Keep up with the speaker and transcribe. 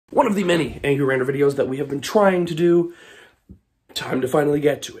one of the many Angry Ranter videos that we have been trying to do. Time to finally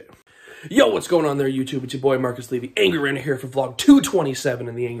get to it. Yo, what's going on there, YouTube? It's your boy, Marcus Levy, Angry Ranter here for vlog 227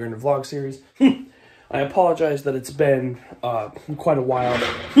 in the Angry Ranter Vlog Series. I apologize that it's been quite a while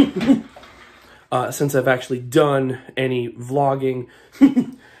since I've actually done any vlogging.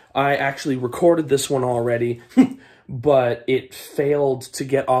 I actually recorded this one already, but it failed to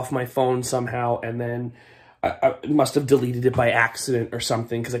get off my phone somehow, and then I must have deleted it by accident or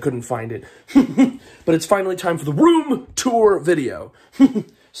something because I couldn't find it. But it's finally time for the room tour video.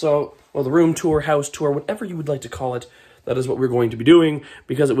 So, well, the room tour, house tour, whatever you would like to call it, that is what we're going to be doing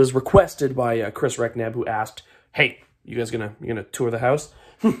because it was requested by Chris Recknab, who asked, "Hey, you guys gonna tour the house?"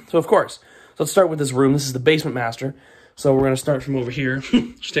 So of course. So let's start with this room. This is the basement master. So we're gonna start from over here.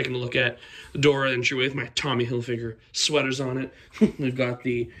 Just taking a look at the door entryway with my Tommy Hilfiger sweaters on it. We've got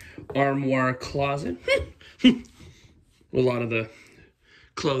the armoire closet with a lot of the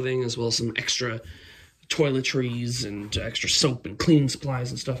clothing, as well as some extra toiletries and extra soap and cleaning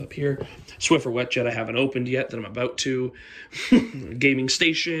supplies and stuff up here. Swiffer Wet Jet I haven't opened yet, that I'm about to. Gaming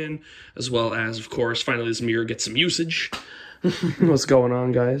station, as well as, of course, finally this mirror gets some usage. What's going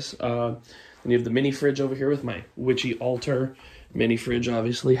on, guys? Then you have the mini fridge over here with my witchy altar. Mini fridge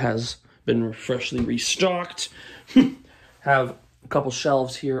obviously has been freshly restocked. Have a couple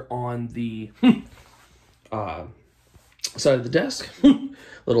shelves here on the side of the desk.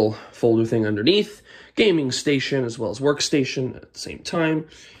 Little folder thing underneath. Gaming station as well as workstation at the same time.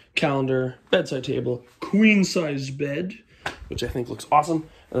 Calendar, bedside table, queen-size bed, which I think looks awesome.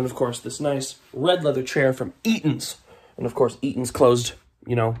 And then, of course, this nice red leather chair from Eaton's. And, of course, Eaton's closed,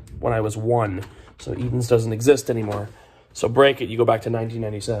 you know, when I was 1. So Eaton's doesn't exist anymore. So break it, you go back to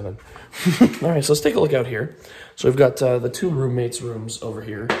 1997. All right, so let's take a look out here. So we've got the 2 roommates' rooms over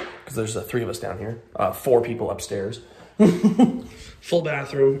here, because there's 3 of us down here. 4 people upstairs. Full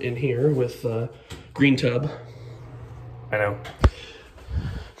bathroom in here with green tub. I know.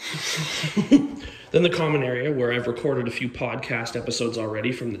 Then the common area where I've recorded a few podcast episodes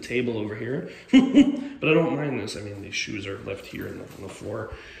already from the table over here. But I don't mind this. I mean, these shoes are left here on the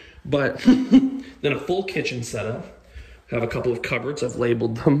floor. But then a full kitchen setup. Have a couple of cupboards. I've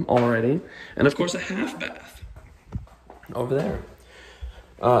labeled them already. And of course a half bath over there.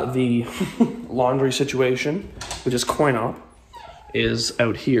 The laundry situation, which is coin op, is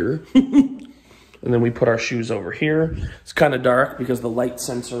out here. And then we put our shoes over here. It's kind of dark because the light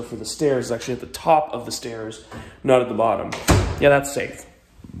sensor for the stairs is actually at the top of the stairs, not at the bottom. Yeah, that's safe.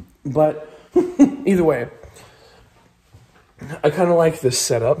 But either way, I kind of like this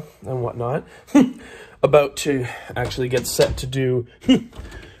setup and whatnot. About to actually get set to do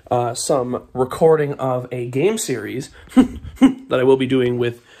some recording of a game series that I will be doing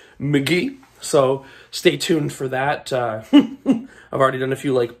with McGee. So stay tuned for that. I've already done a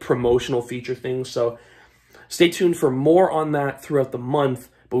few like promotional feature things, so stay tuned for more on that throughout the month,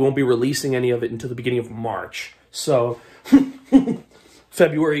 but we won't be releasing any of it until the beginning of March. So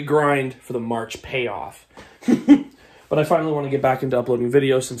February grind for the March payoff. But I finally want to get back into uploading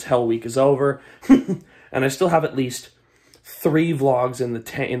videos since Hell Week is over. And I still have at least 3 vlogs in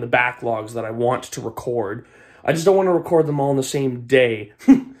the backlogs that I want to record. I just don't want to record them all on the same day.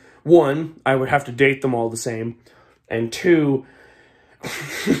 1, I would have to date them all the same. And 2,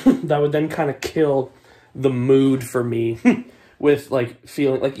 that would then kind of kill the mood for me with like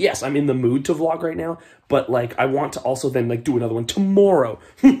feeling like, yes, I'm in the mood to vlog right now, but like I want to also then like do another one tomorrow.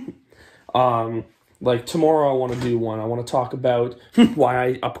 Like tomorrow I want to do one. I want to talk about why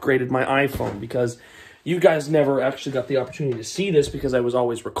I upgraded my iPhone, because you guys never actually got the opportunity to see this because I was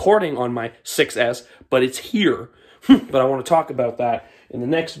always recording on my 6S, but it's here. But I want to talk about that in the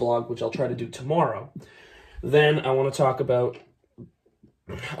next vlog, which I'll try to do tomorrow. Then I want to talk about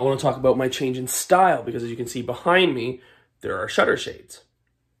my change in style, because as you can see behind me, there are shutter shades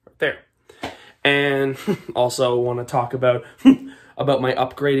right there. And also want to talk about my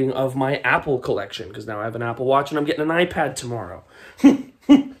upgrading of my Apple collection, because now I have an Apple Watch and I'm getting an iPad tomorrow.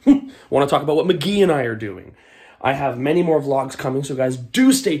 Want to talk about what McGee and I are doing. I have many more vlogs coming, so guys,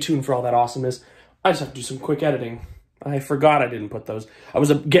 do stay tuned for all that awesomeness. I just have to do some quick editing. I forgot I didn't put those. I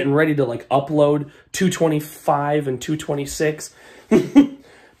was getting ready to like upload 225 and 226.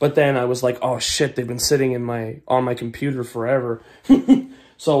 But then I was like, oh shit, they've been sitting in on my computer forever.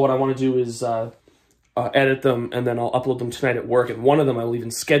 So what I want to do is edit them, and then I'll upload them tonight at work. And one of them I will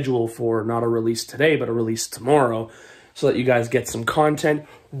even schedule for not a release today, but a release tomorrow, so that you guys get some content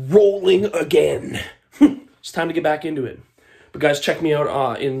rolling again. It's time to get back into it. But guys, check me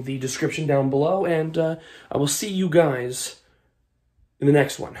out in the description down below, and I will see you guys in the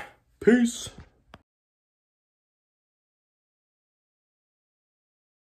next one. Peace.